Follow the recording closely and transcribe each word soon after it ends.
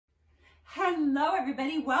Hello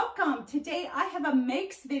everybody, welcome. Today I have a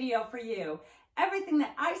makes video for you. Everything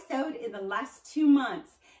that I sewed in the last 2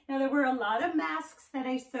 months. Now there were a lot of masks that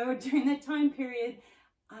I sewed during that time period.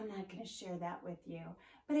 I'm not going to share that with you,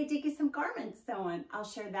 but I did get some garments sewn. I'll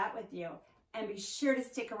share that with you. And be sure to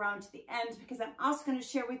stick around to the end because I'm also going to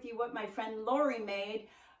share with you what my friend Laurie made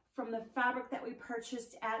from the fabric that we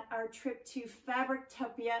purchased at our trip to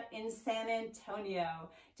Fabrictopia in San Antonio.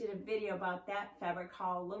 Did a video about that fabric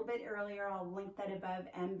haul a little bit earlier. I'll link that above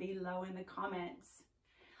and below in the comments.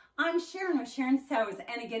 I'm Sharon with Sharon Sews,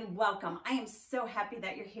 and again, welcome. I am so happy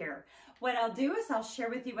that you're here. What I'll do is I'll share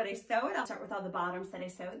with you what I sewed. I'll start with all the bottoms that I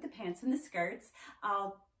sewed, the pants and the skirts.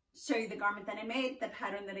 I'll show you the garment that I made, the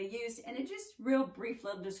pattern that I used, and a just real brief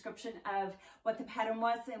little description of what the pattern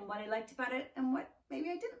was and what I liked about it and what maybe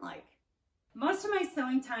I didn't like. Most of my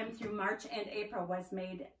sewing time through March and April was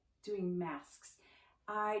made doing masks.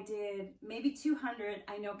 I did maybe 200.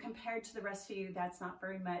 I know compared to the rest of you, that's not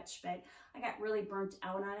very much, but I got really burnt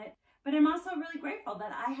out on it. But I'm also really grateful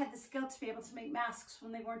that I had the skill to be able to make masks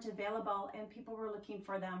when they weren't available and people were looking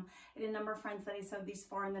for them. I had a number of friends that I sewed these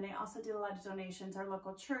for, and then I also did a lot of donations. Our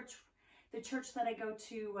local church, the church that I go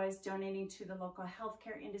to, was donating to the local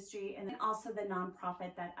healthcare industry, and then also the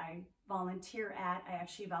nonprofit that I volunteer at, I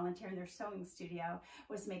actually volunteer in their sewing studio,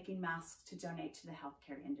 was making masks to donate to the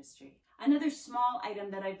healthcare industry. Another small item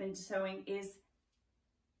that I've been sewing is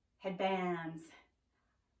headbands.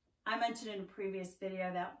 I mentioned in a previous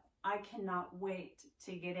video that I cannot wait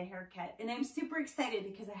to get a haircut, and I'm super excited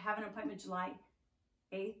because I have an appointment July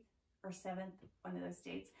 8th or 7th, one of those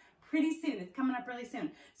dates, pretty soon. It's coming up really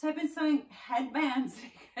soon. So I've been sewing headbands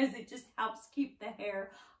because it just helps keep the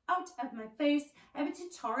hair out of my face. I have a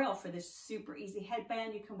tutorial for this super easy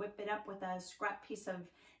headband. You can whip it up with a scrap piece of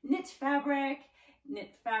knit fabric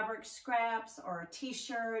scraps, or a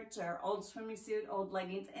t-shirt, or old swimming suit, old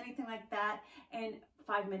leggings, anything like that, and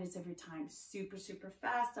 5 minutes every time. Super, super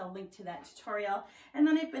fast. I'll link to that tutorial. And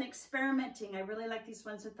then I've been experimenting. I really like these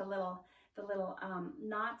ones with the little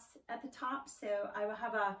knots at the top, so I will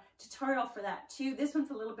have a tutorial for that too. This one's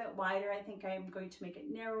a little bit wider. I think I'm going to make it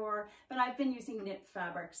narrower, but I've been using knit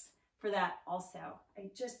fabrics for that also. I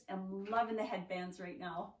just am loving the headbands right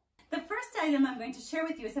now. The first item I'm going to share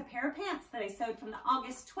with you is a pair of pants that I sewed from the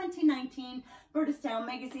August 2019 Burda Style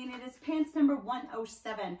magazine. It is pants number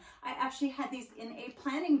 107. I actually had these in a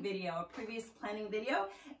planning video, a previous planning video,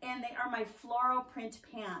 and they are my floral print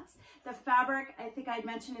pants. The fabric, I think I'd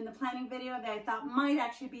mentioned in the planning video that I thought might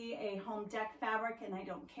actually be a home deck fabric, and I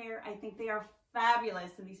don't care. I think they are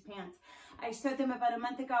fabulous in these pants. I sewed them about a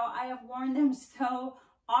month ago. I have worn them so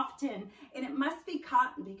often, and it must be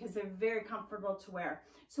cotton because they're very comfortable to wear.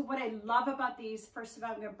 So what I love about these, first of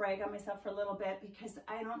all, I'm going to brag on myself for a little bit because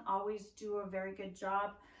I don't always do a very good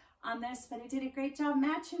job on this, but I did a great job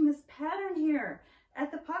matching this pattern here at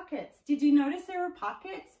the pockets. Did you notice there were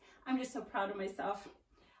pockets? I'm just so proud of myself.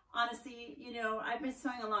 Honestly, you know, I've been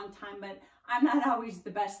sewing a long time, but I'm not always the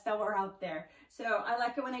best sewer out there. So I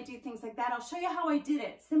like it when I do things like that. I'll show you how I did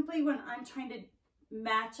it. Simply when I'm trying to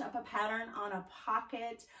match up a pattern on a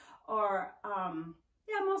pocket, or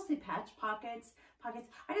yeah, mostly patch pockets.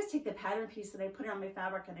 I just take the pattern piece and I put it on my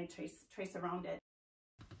fabric and I trace around it.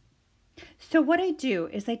 So what I do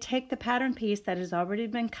is I take the pattern piece that has already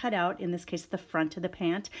been cut out, in this case the front of the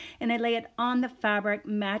pant, and I lay it on the fabric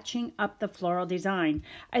matching up the floral design.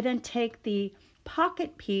 I then take the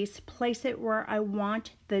pocket piece, place it where I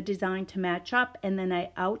want the design to match up, and then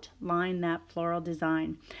I outline that floral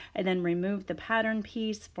design. I then remove the pattern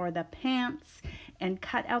piece for the pants and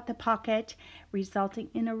cut out the pocket, resulting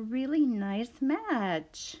in a really nice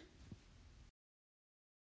match.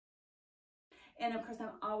 And of course, I'm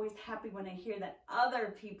always happy when I hear that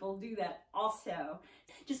other people do that also.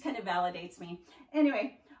 Just kind of validates me.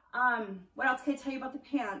 Anyway, what else can I tell you about the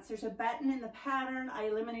pants? There's a button in the pattern. I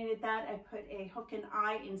eliminated that. I put a hook and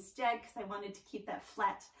eye instead because I wanted to keep that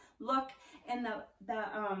flat look. And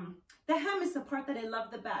the hem is the part that I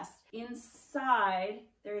love the best. Inside,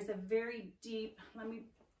 there's a very deep, let me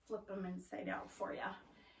flip them inside out for you.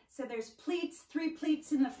 So there's pleats, 3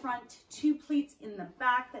 pleats in the front, 2 pleats in the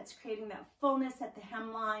back. That's creating that fullness at the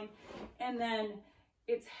hemline. And then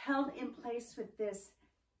it's held in place with this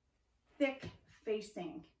thick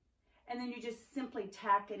facing. And then you just simply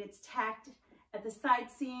tack it. It's tacked at the side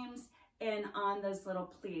seams and on those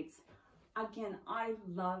little pleats. Again, I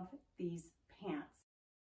love these pants.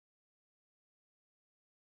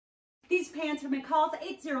 These pants are McCalls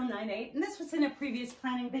 8098, and this was in a previous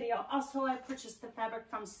planning video. Also, I purchased the fabric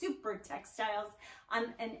from Super Textiles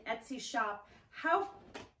on an Etsy shop. How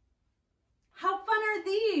How fun are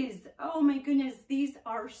these? Oh my goodness, these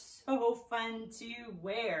are so fun to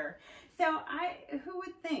wear. So who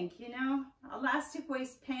would think, you know, elastic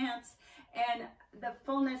waist pants, and the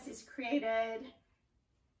fullness is created.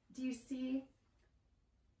 Do you see?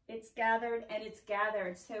 It's gathered and it's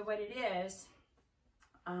gathered. So what it is,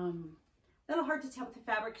 a little hard to tell with the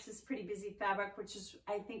fabric because it's pretty busy fabric, which is,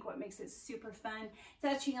 I think, what makes it super fun. It's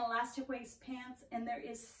actually an elastic waist pants, and there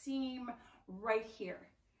is seam right here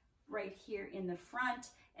in the front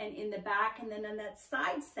and in the back. And then in that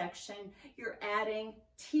side section, you're adding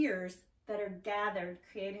tiers that are gathered,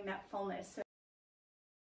 creating that fullness. So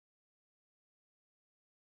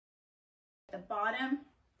at the bottom,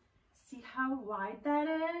 see how wide that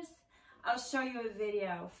is? I'll show you a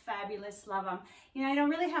video. Fabulous, love them. You know, I don't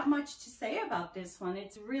really have much to say about this one.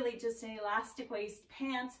 It's really just an elastic waist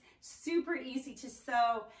pants, super easy to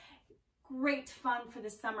sew, great fun for the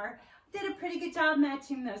summer. Did a pretty good job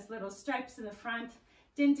matching those little stripes in the front.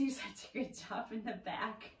 Didn't do such a good job in the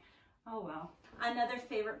back. Oh well. Another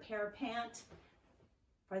favorite pair of pants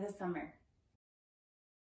for the summer.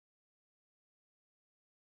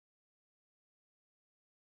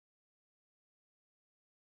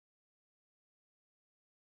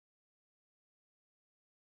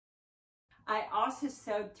 I also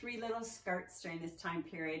sewed 3 little skirts during this time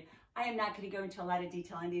period. I am not going to go into a lot of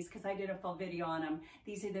detail on these because I did a full video on them.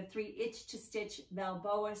 These are the 3 itch to stitch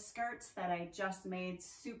Balboa skirts that I just made.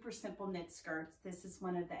 Super simple knit skirts. This is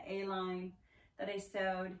one of the A-line that I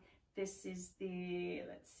sewed. This is the,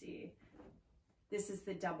 let's see, this is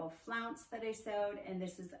the double flounce that I sewed, and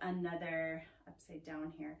this is another, upside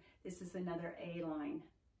down here, this is another A-line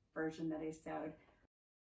version that I sewed.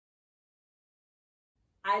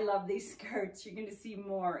 I love these skirts. You're going to see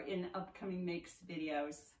more in upcoming makes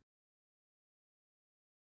videos.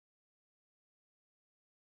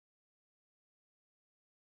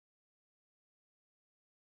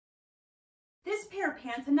 This pair of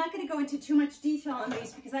pants, I'm not going to go into too much detail on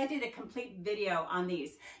these because I did a complete video on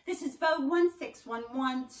these. This is Vogue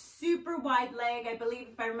 1611, super wide leg. I believe,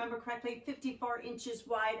 if I remember correctly, 54 inches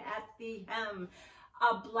wide at the hem.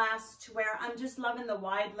 A blouse to wear. I'm just loving the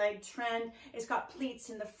wide leg trend. It's got pleats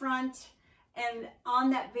in the front. And on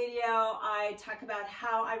that video, I talk about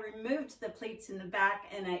how I removed the pleats in the back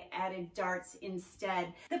and I added darts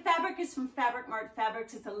instead. The fabric is from Fabric Mart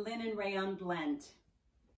Fabrics. It's a linen rayon blend.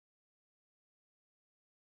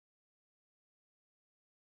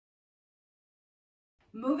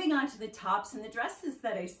 Moving on to the tops and the dresses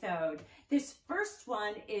that I sewed. This first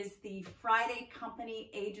one is the Friday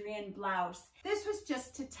Company Adrienne blouse. This was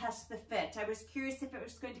just to test the fit. I was curious if it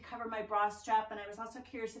was going to cover my bra strap, and I was also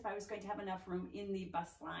curious if I was going to have enough room in the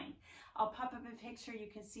bust line. I'll pop up a picture you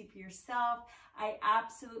can see for yourself. I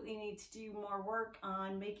absolutely need to do more work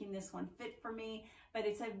on making this one fit for me, but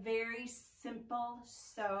it's a very simple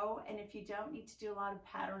sew, and if you don't need to do a lot of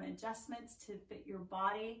pattern adjustments to fit your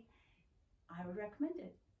body, I would recommend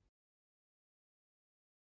it.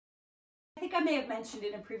 I think I may have mentioned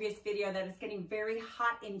in a previous video that it's getting very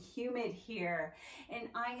hot and humid here, and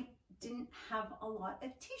I didn't have a lot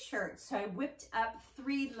of t-shirts, so I whipped up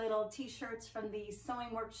 3 little t-shirts from the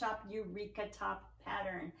Sewing Workshop Eureka top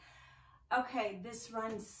pattern. Okay, this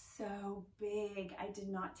runs so big. I did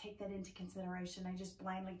not take that into consideration. I just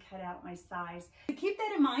blindly cut out my size. So keep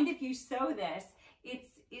that in mind if you sew this.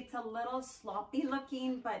 It's a little sloppy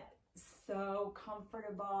looking, but so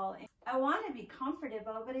comfortable. I want to be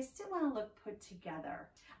comfortable, but I still want to look put together.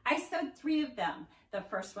 I sewed 3 of them. The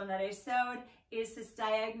first one that I sewed is this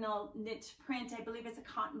diagonal knit print. I believe it's a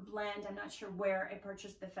cotton blend. I'm not sure where I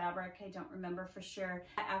purchased the fabric. I don't remember for sure.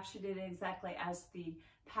 I actually did it exactly as the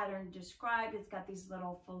pattern described. It's got these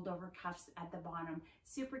little fold over cuffs at the bottom.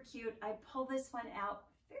 Super cute. I pull this one out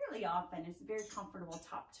fairly often. It's a very comfortable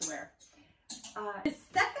top to wear. The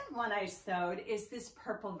second one I sewed is this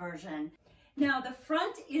purple version. Now the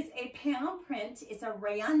front is a panel print. It's a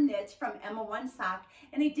rayon knit from Emma One Sock,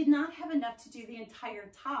 and I did not have enough to do the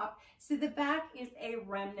entire top. So the back is a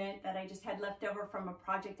remnant that I just had left over from a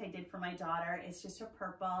project I did for my daughter. It's just a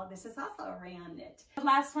purple. This is also a rayon knit. The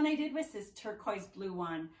last one I did was this turquoise blue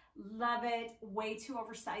one. Love it. Way too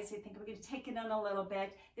oversized. I think I'm going to take it on a little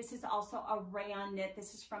bit. This is also a rayon knit.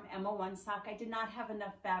 This is from Emma One Sock. I did not have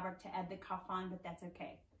enough fabric to add the cuff on, but that's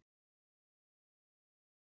okay.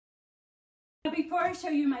 Before I show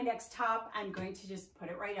you my next top, I'm going to just put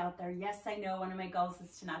it right out there. Yes, I know one of my goals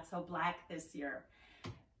is to not sew black this year,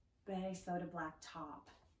 but I sewed a black top.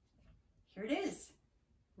 Here it is,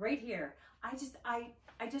 right here.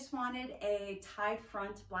 I just wanted a tie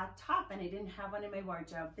front black top, and I didn't have one in my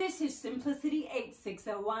wardrobe. This is Simplicity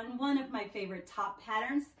 8601, one of my favorite top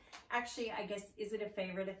patterns. Actually, I guess, is it a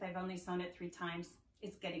favorite if I've only sewn it 3 times?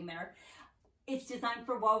 It's getting there. It's designed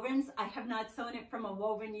for wovens. I have not sewn it from a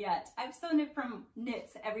woven yet. I've sewn it from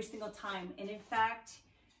knits every single time. And in fact,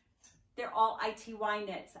 they're all ITY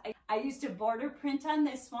knits. I used a border print on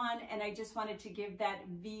this one, and I just wanted to give that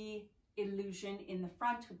V illusion in the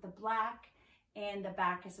front with the black, and the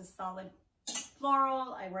back is a solid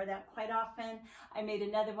floral. I wear that quite often. I made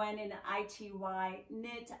another one in ITY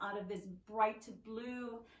knit out of this bright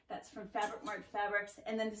blue. That's from Fabric Mart Fabrics.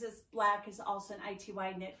 And then this is black, is also an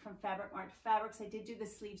ITY knit from Fabric Mart Fabrics. I did do the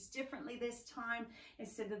sleeves differently this time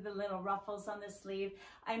instead of the little ruffles on the sleeve.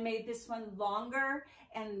 I made this one longer,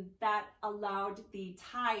 and that allowed the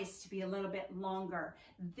ties to be a little bit longer.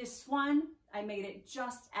 This one, I made it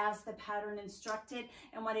just as the pattern instructed,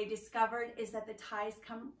 and what I discovered is that the ties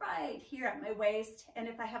come right here at my waist, and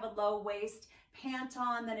if I have a low waist pant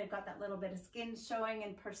on, then I've got that little bit of skin showing,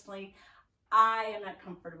 and personally, I am not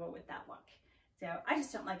comfortable with that look. So I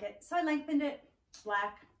just don't like it. So I lengthened it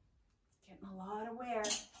black. Getting a lot of wear.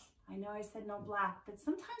 I know I said no black, but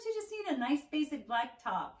sometimes you just need a nice basic black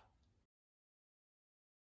top.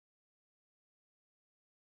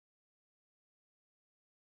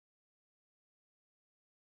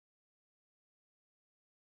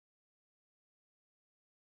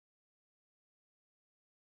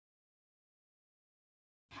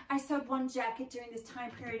 I sewed one jacket during this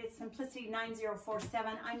time period. It's Simplicity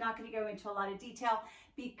 9047. I'm not going to go into a lot of detail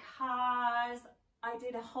because I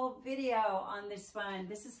did a whole video on this one.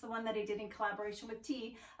 This is the one that I did in collaboration with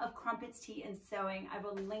Tea of Crumpets Tea and Sewing. I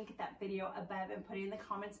will link that video above and put it in the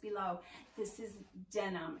comments below. This is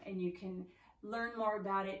denim, and you can learn more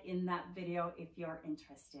about it in that video if you're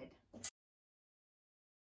interested.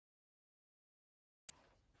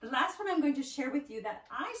 The last one I'm going to share with you that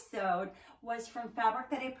I sewed was from fabric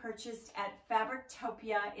that I purchased at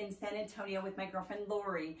Fabrictopia in San Antonia with my girlfriend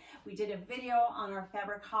Laurie. We did a video on our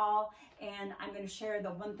fabric haul, and I'm going to share the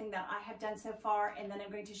one thing that I have done so far, and then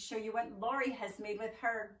I'm going to show you what Laurie has made with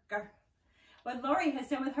her, what Laurie has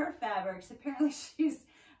done with her fabrics. Apparently she's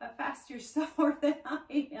a faster sewer than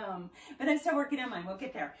I am, but I'm still working on mine. We'll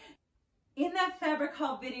get there. In that fabric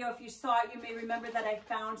haul video, if you saw it, you may remember that I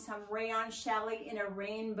found some rayon challis in a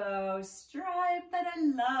rainbow stripe that I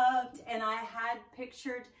loved, and I had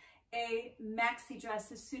pictured a maxi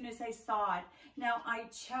dress as soon as I saw it. Now, I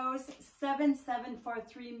chose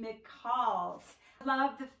 7743 McCalls. I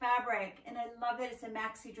love the fabric, and I love that it's a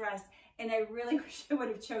maxi dress, and I really wish I would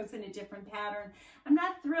have chosen a different pattern. I'm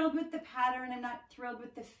not thrilled with the pattern. I'm not thrilled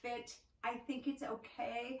with the fit. I think it's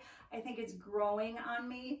okay. I think it's growing on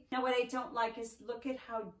me. Now, what I don't like is look at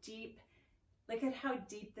how deep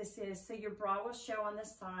this is. So your bra will show on the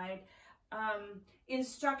side.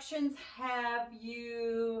 Instructions have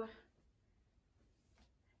you,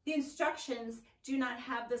 the instructions do not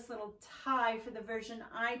have this little tie for the version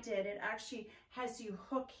I did. It actually has you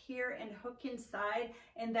hook here and hook inside,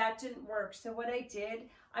 and that didn't work. So what I did,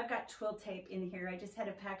 I've got twill tape in here. I just had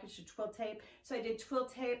a package of twill tape. So I did twill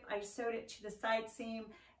tape. I sewed it to the side seam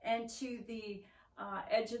and to the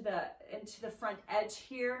edge of the front edge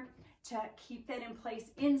here to keep that in place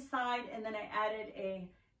inside. And then I added a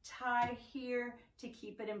tie here to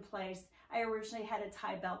keep it in place. I originally had a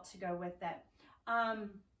tie belt to go with it.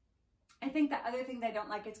 I think the other thing that I don't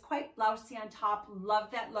like, it's quite blousey on top.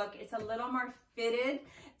 Love that look. It's a little more fitted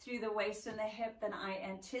through the waist and the hip than I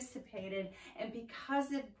anticipated. And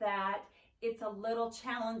because of that, it's a little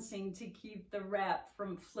challenging to keep the wrap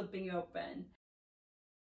from flipping open.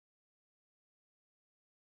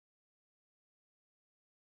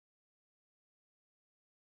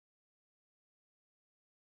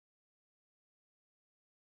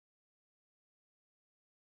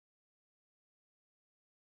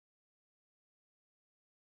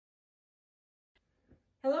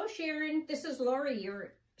 Hello Sharon, this is Laurie,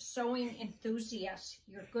 your sewing enthusiast,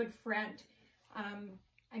 your good friend. I'm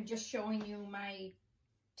just showing you my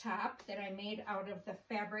top that I made out of the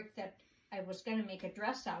fabric that I was going to make a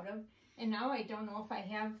dress out of, and now I don't know if I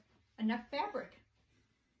have enough fabric.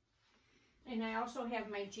 And I also have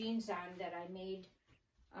my jeans on that I made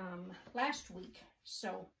last week.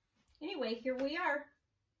 So anyway, here we are.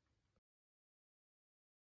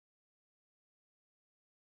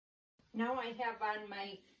 Now I have on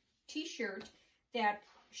my t-shirt that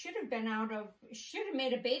should have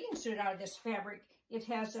made a bathing suit out of this fabric. It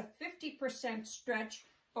has a 50% stretch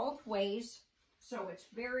both ways, so it's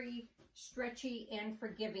very stretchy and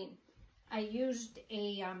forgiving. I used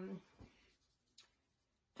a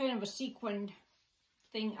kind of a sequined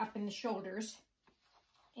thing up in the shoulders.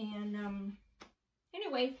 And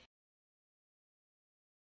anyway,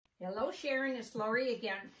 hello Sharon, it's Laurie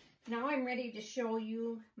again. Now I'm ready to show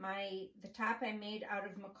you the top I made out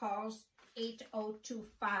of McCall's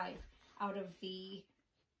 8025, out of the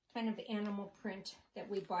kind of animal print that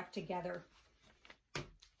we bought together.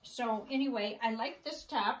 So anyway, I like this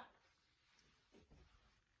top.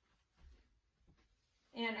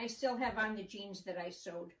 And I still have on the jeans that I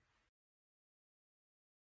sewed.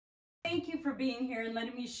 Thank you for being here and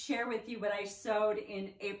letting me share with you what I sewed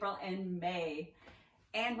in April and May,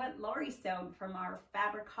 and what Laurie sewed from our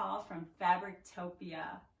fabric haul from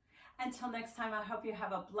Fabrictopia. Until next time, I hope you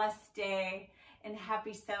have a blessed day and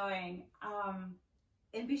happy sewing.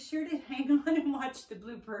 And be sure to hang on and watch the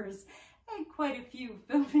bloopers. I had quite a few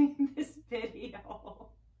filming this video.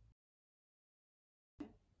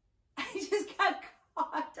 I just got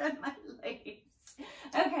caught on my lace.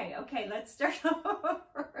 Okay, let's start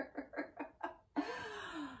over.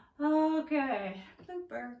 Okay,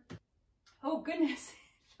 blooper. Oh goodness,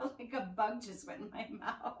 I felt like a bug just went in my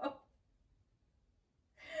mouth.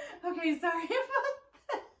 Okay, sorry about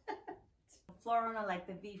that. Floral, I like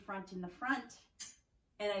the V front in the front,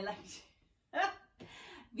 and I liked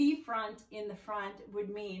V front in the front would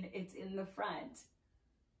mean it's in the front.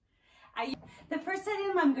 The first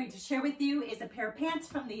item I'm going to share with you is a pair of pants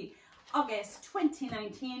from the August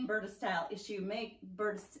 2019 Burda style issue.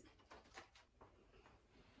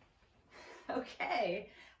 Okay,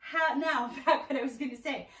 now back what I was going to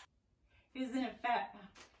say. Isn't it fat?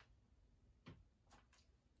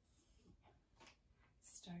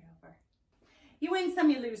 Start over. You win some,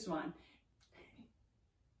 you lose one.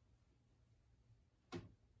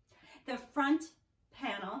 The front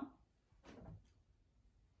panel.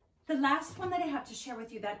 The last one that I have to share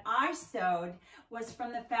with you that I sewed was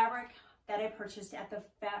from the fabric that I purchased at the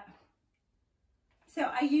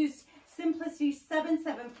So I used Simplicity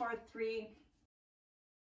 7743